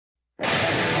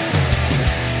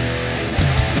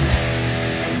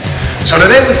So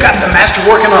today we've got the master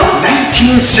working on a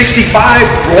 1965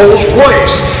 Rolls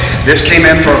Royce. This came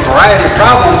in for a variety of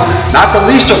problems, not the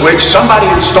least of which somebody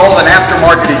installed an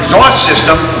aftermarket exhaust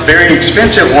system, a very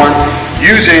expensive one,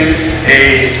 using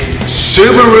a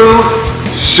Subaru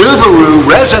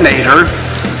resonator,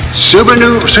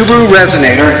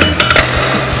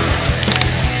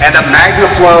 and a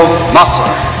Magnaflow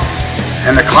muffler.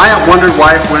 And the client wondered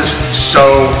why it was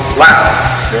so loud.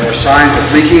 There are signs of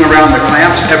leaking around the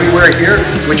clamps everywhere here,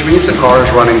 which means the car is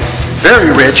running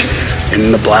very rich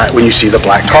in the black, when you see the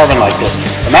black carbon like this.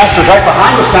 The master's right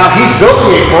behind us now. He's building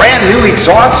a brand new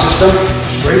exhaust system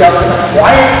straight up with a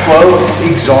quiet flow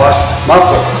exhaust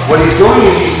muffler. What he's doing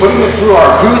is he's putting it through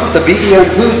our booth, the BEM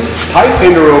booth pipe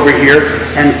bender over here,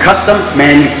 and custom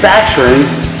manufacturing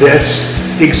this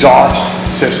exhaust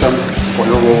system for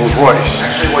the Rolls Royce.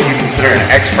 Actually, what you consider an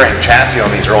X-frame chassis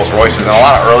on these Rolls Royces and a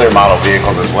lot of earlier model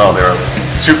vehicles as well. They're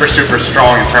super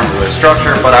strong in terms of their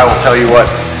structure, but I will tell you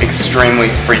what, extremely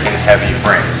freaking heavy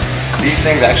frames. These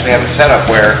things actually have a setup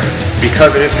where,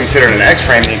 because it is considered an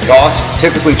X-frame, the exhaust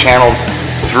typically channeled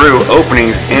through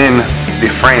openings in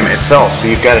the frame itself. So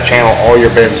you've got to channel all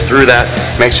your bits through that,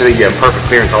 make sure that you have perfect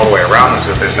clearance all the way around them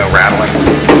so that there's no rattling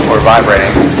or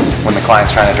vibrating when the client's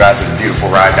trying to drive this beautiful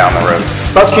ride down the road.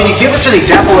 But can you give us an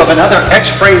example of another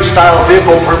X-frame style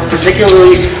vehicle,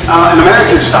 particularly an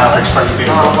American style X-frame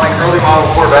vehicle? Like early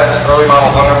model Corvettes, early model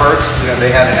Thunderbirds,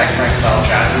 they had an X-frame style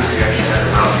chassis where you actually had to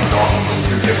mount the exhaust system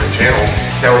through different channels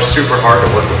that were super hard to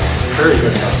work with. Very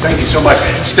good. Thank you so much.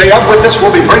 Stay up with us.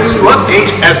 We'll be bringing you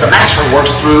updates as the master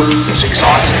works through this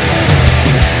exhaust system.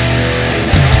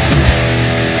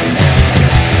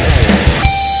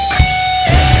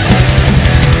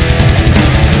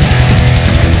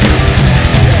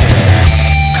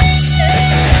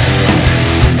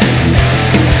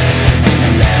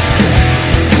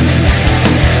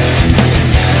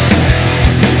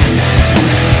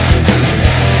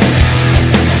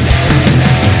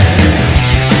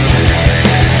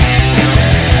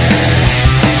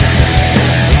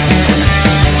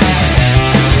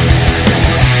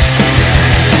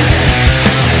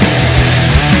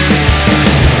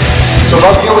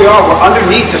 Well, here we are. We're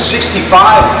underneath the 65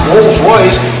 Rolls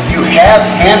Royce. You have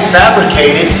hand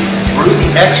fabricated through the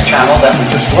X channel that we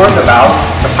just learned about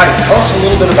the pipe. Tell us a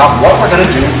little bit about what we're going to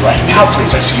do right now,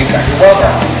 please. I see you've got your weld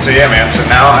out. So yeah, man. So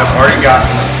now I've already gotten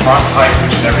the front pipe,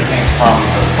 which is everything from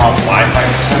the front Y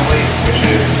pipe assembly, which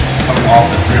is coming off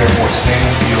the 304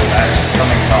 stainless steel that is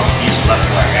coming from each left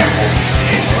and right manifold of the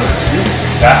V8 motor.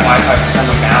 That Y pipe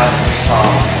assembly now is from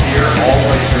here all the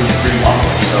way through the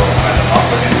muffler. So I'm at the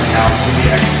muffler in now through the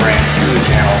X-frame, through the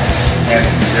channels, and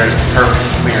there's perfect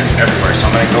clearance everywhere. So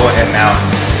I'm going to go ahead now.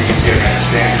 You can see it kind of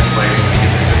stands in place. I'm going to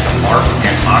get the system marked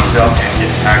and mocked up and get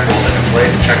tack welded in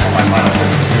place. Check all my final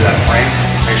fitments through that frame.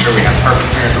 Make sure we have perfect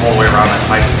clearance all the way around that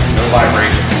pipe. No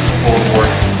vibrations, full board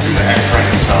through the X-frame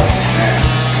itself. And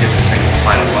get this thing to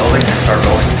final welding and start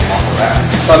building off of that.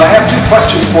 Well, I have two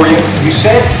questions for you. You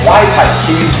said Y pipe.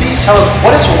 Can you please tell us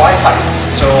what is a Y pipe?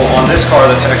 So on this car,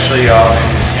 that's actually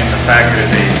in the fact that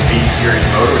it's a V series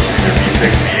motor, which is either V6,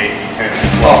 V8, V10.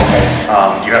 Well, okay.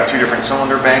 You have two different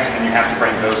cylinder banks, and you have to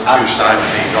bring those two sides of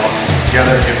the exhaust system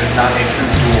together if it's not a true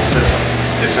dual system.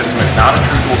 This system is not a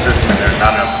true dual system, and there's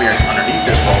not enough clearance underneath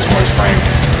this Rolls Royce frame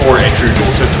for a true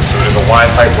dual system. So it is a Y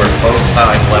pipe where both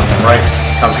sides, left and right,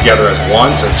 come together as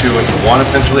one, so two into one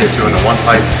essentially, a two into one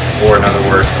pipe, or in other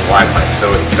words, a Y pipe. So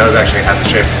it does actually have the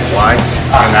shape of a Y,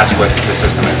 and that's what the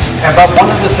system is. And but one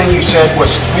of the things you said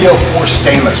was 304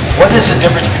 stainless. What is the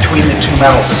difference between the two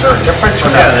metals? Is there a difference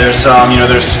or not? Yeah, there's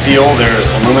there's steel, there's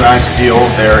aluminized steel,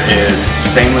 there is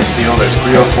stainless steel, there's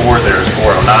 304, there's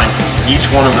 409. Each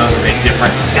one of those is a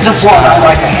different. Isn't 409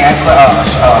 like a hand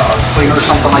cleaner or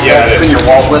something like that? Yeah, it is. Clean your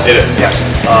walls with? It is. Yes.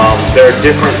 There are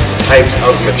different types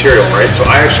of material, right? So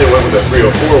I actually went with a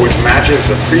 304, which matches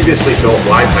the previously built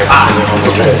Y pipe on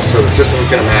the rolls. So the system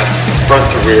is going to match front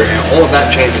to rear, and all of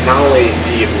that changes not only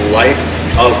the life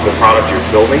of the product you're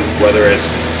building, whether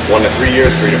it's 1 to 3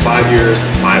 years, 3 to 5 years,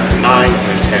 5 to 9, and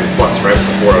then 10 plus, right, with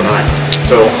the 409.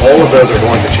 So all of those are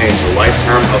going to change the life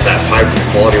term of that pipe, the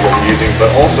quality of what you're using,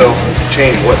 but also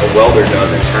change what the welder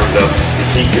does in terms of the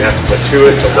heat you have to put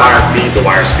to it, the wire feed, the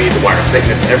wire speed, the wire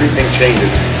thickness, everything changes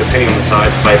depending on the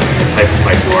size pipe and the type of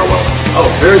pipe you are welding. Oh,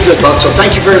 very good, Bub. So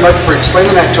thank you very much for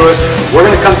explaining that to us. We're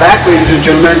going to come back, ladies and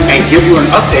gentlemen, and give you an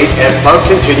update as Bub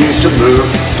continues to move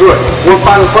through it. One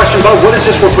final question, Bub. What is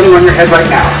this we're putting on your head right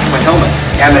now? My helmet.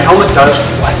 And the helmet does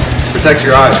what? Protects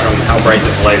your eyes from how bright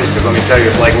this light is, because let me tell you,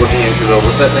 it's like looking into the,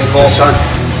 what's that thing called? The sun.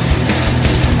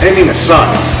 I didn't mean the sun.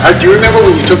 Do you remember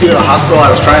when you took me to the hospital?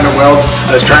 I was trying to weld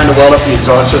up the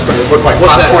exhaust system. It looked like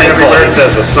What's that popcorn thing everywhere. called? It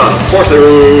says the sun. Of course it.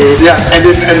 Yeah, and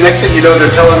next thing you know, they're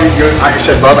telling me, I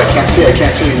said, Bub, I can't see. And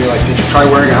you're like, did you try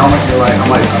wearing a helmet? You're like, I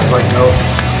was like, no.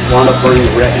 Wound up burning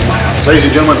the red in my eyes. Ladies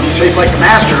and gentlemen, be safe like the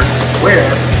master.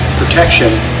 Wear protection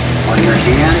on your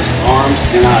hands, arms,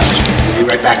 and eyes. We'll be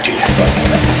right back to you.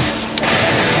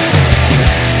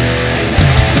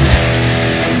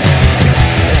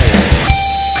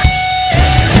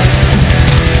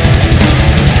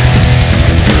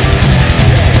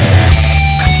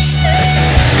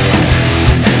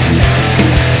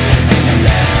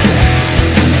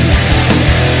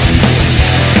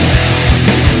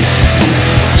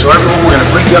 So everyone, we're going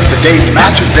to bring you up to date. The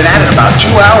master's been at it about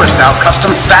 2 hours now, custom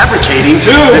fabricating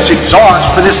this exhaust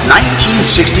for this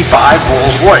 1965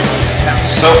 Rolls Royce.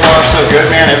 So far, so good,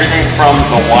 man. Everything from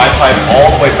the Y pipe all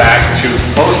the way back to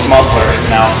post muffler is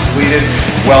now completed,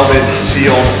 welded,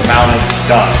 sealed, mounted,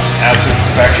 done. It's absolute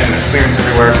perfection. There's clearance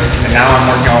everywhere. And now I'm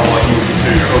working on what you would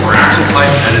consider your over-axle pipe.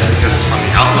 That is because it's from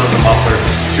the outlet of the muffler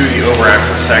to the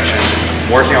over-axle section.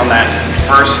 Working on that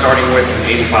first, starting with an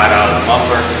 85 out of the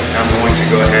muffler. And I'm going to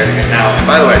go ahead and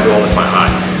by the way, I do all this by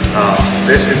eye.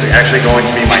 This is actually going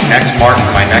to be my next mark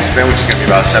for my next bin, which is going to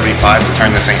be about 75 to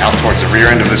turn this thing out towards the rear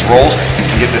end of this Rolls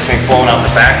and get this thing flowing out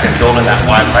the back and build in that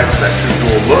wide pipe for that true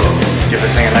dual look. Give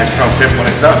this thing a nice chrome tip when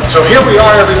it's done. So here we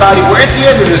are, everybody. We're at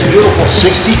the end of this beautiful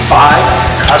 65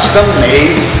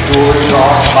 custom-made dual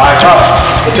exhaust by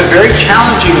Bubba. It's a very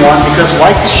challenging one because,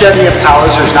 like the Chevy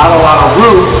Impalas, there's not a lot of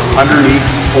room underneath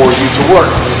for you to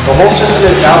work. The whole system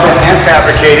has now been hand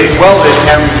fabricated, welded,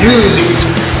 and using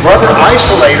rubber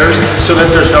isolators so that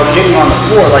there's no hitting on the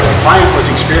floor like the client was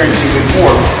experiencing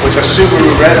before with a Subaru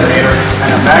resonator and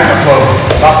a Magnaflow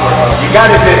muffler. You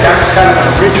got to admit, that was kind of an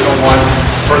original one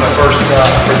for the first,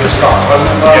 for this car, wasn't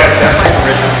it? Yeah, definitely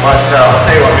original. But I'll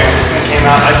tell you what, man, this thing came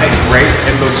out, I think, great.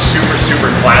 It looks super, super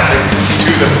classic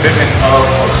to the fitment of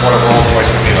what a Rolls Royce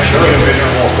would be. Like, you envision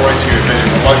a Rolls Royce, you envision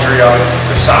the luxury of it,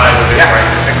 the size of it, right?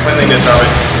 The cleanliness of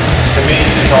it. To me,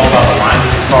 it's all about the lines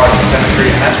of these cars, the symmetry,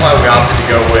 and that's why we opted to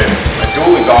go with a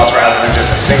dual exhaust rather than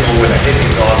just a single with a hidden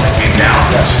exhaust that came down.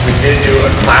 Yes. We did do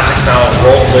a classic style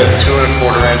roll lip 2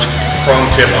 1/4 inch chrome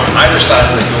tip on either side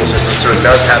of this dual system, so it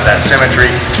does have that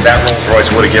symmetry that Rolls Royce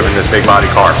would have given this big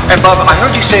body car. And Bub, I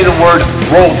heard you say the word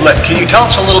rolled lip. Can you tell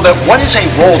us a little bit, what is a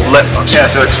rolled lip? Yeah,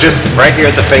 so it's just right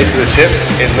here at the face of the tips.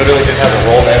 It literally just has a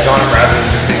rolled edge on it rather than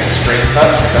just being a straight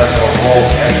cut. It does have a rolled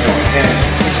edge going in.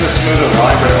 It's a smoother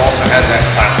line, but it also has that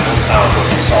classical style look.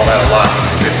 You saw that a lot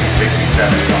in the 50s, 60s,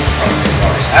 70s on the front of the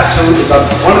cars. Absolutely, Bub.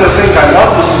 One of the things I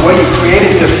love is the way you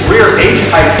created this rear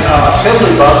H-pipe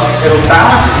assembly, Bub. It'll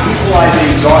balance and equalize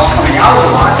the exhaust coming out of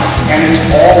the line, and it's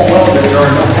all welded. There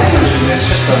are no hangers in this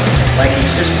system like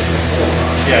existed before.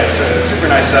 Yeah, it's a super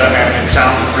nice setup, man. It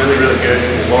sounds really, really good.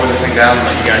 We'll lower this thing down and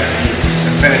let you guys see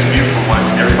the finished view from what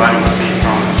everybody will see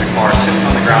from the car sitting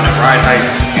on the ground at ride height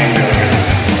and really good this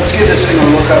thing. Let's give this thing a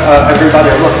look, everybody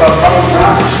a look up from the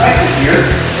ground perspective here.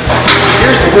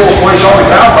 Here's the Rolls Royce on the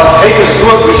ground, Bub. Take us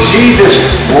through it. We see this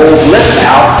rolled lip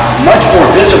now much more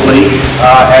visibly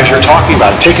as you're talking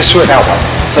about it. Take us through it now, Bub.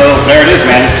 So there it is,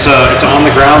 man. It's on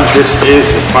the ground. This is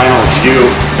the final view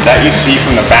that you see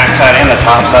from the back side and the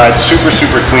top side. Super,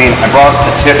 super clean. I brought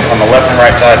the tips on the left and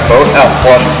right side both out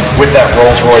flush with that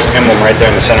Rolls Royce emblem right there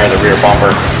in the center of the rear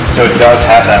bumper. So it does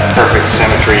have that perfect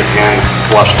symmetry and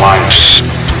flush line.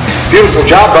 Beautiful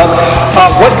job, Bub.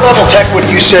 What level tech would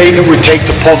you say it would take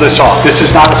to pull this off? This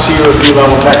is not a C or a B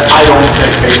level tech, I don't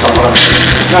think, based on what I'm seeing.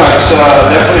 No, it's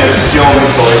definitely a skilled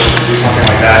installation to do something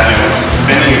like that. You know,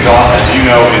 bending exhaust, as you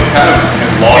know, is kind of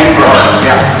lost art.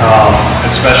 Yeah.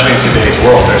 Especially in today's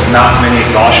world. There's not many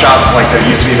exhaust shops like there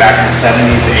used to be back in the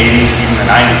 70s, 80s, even the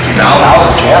 90s,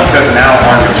 2000s. Because now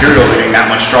our materials are getting that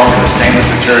much stronger. The stainless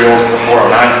materials, the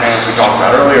 409 stainless we talked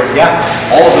about earlier. Yeah.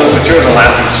 All of those materials are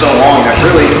lasting so long that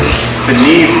really the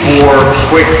need for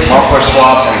quick muffler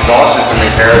swaps and exhaust system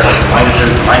repairs like the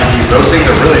Midases, the Meinekes, those things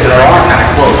are really starting to kind of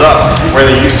close up where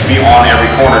they used to be on every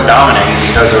corner dominating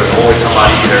because there was always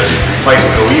somebody either replacing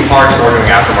OE parts or doing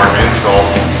aftermarket installs.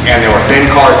 And there were bin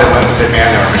cards that went with it, man.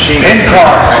 There were machines. Bin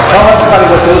cards. Tell everybody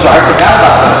what those are. I forgot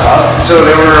about those, Bub. So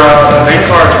there were, the bin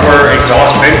cards were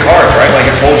exhaust bin cards, right? Like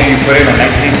it told you, you put in a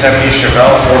 1970s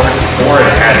Chevelle 454, and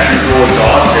it had true dual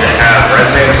exhaust, and it had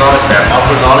resonators on it, it had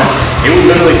mufflers on it. It would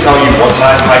literally tell you what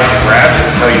size pipe to grab, it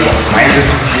would tell you what flanges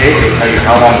to create, it would tell you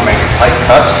how long to make the pipe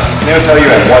cuts, and it would tell you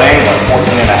at what angle, like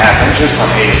 14.5 inches from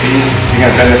A to B. You're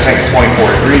going to bend this thing at 24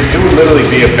 degrees. It would literally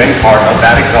be a bin card of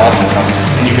that exhaust system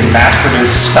and you can mass produce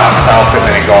stock style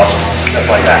fitment exhaust just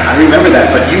like that. I remember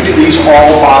that, but you do these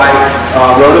all by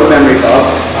road of memory, Bub.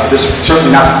 This is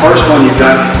certainly not the first one you've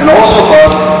done. And also,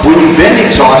 Bub, when you bend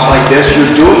exhaust like this,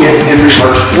 you're doing it in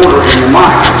reverse order in your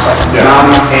mind. It's like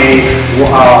mounting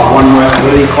what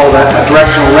do you call that? A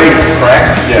directional radio,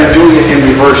 correct? Yeah. You're doing it in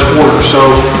reverse order, so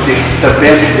the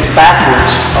bend is backwards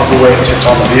of the way it sits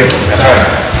on the vehicle. That's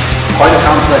right. Quite a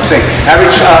complex thing.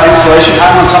 Average installation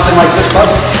time on something like this, Bub?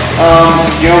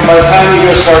 By the time you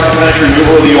go start to finish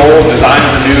removal of the old, design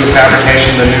of the new,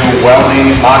 fabrication of the new,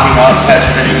 welding, mocking up, test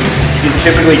fitting, you can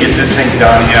typically get this thing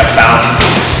done in about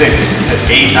 6 to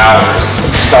 8 hours,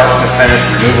 start to finish,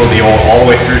 removal of the old, all the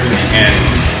way through to the end,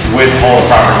 with all the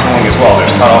proper tooling as well.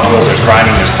 There's cutoff wheels, there's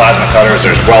grinding, there's plasma cutters,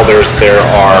 there's welders, there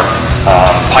are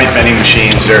pipe bending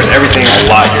machines, there's everything a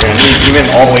lot you're going to need, even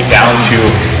all the way down to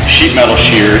sheet metal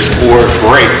shears or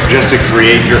brakes just to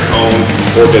create your own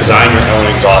or design your own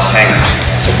exhaust hangers.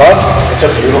 So, Bub, it's a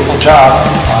beautiful job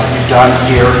you've done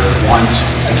here once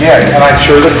again, and I'm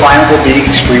sure the client will be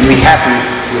extremely happy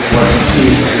with what he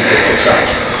sees when he picks this up.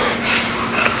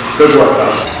 Good work, Bub.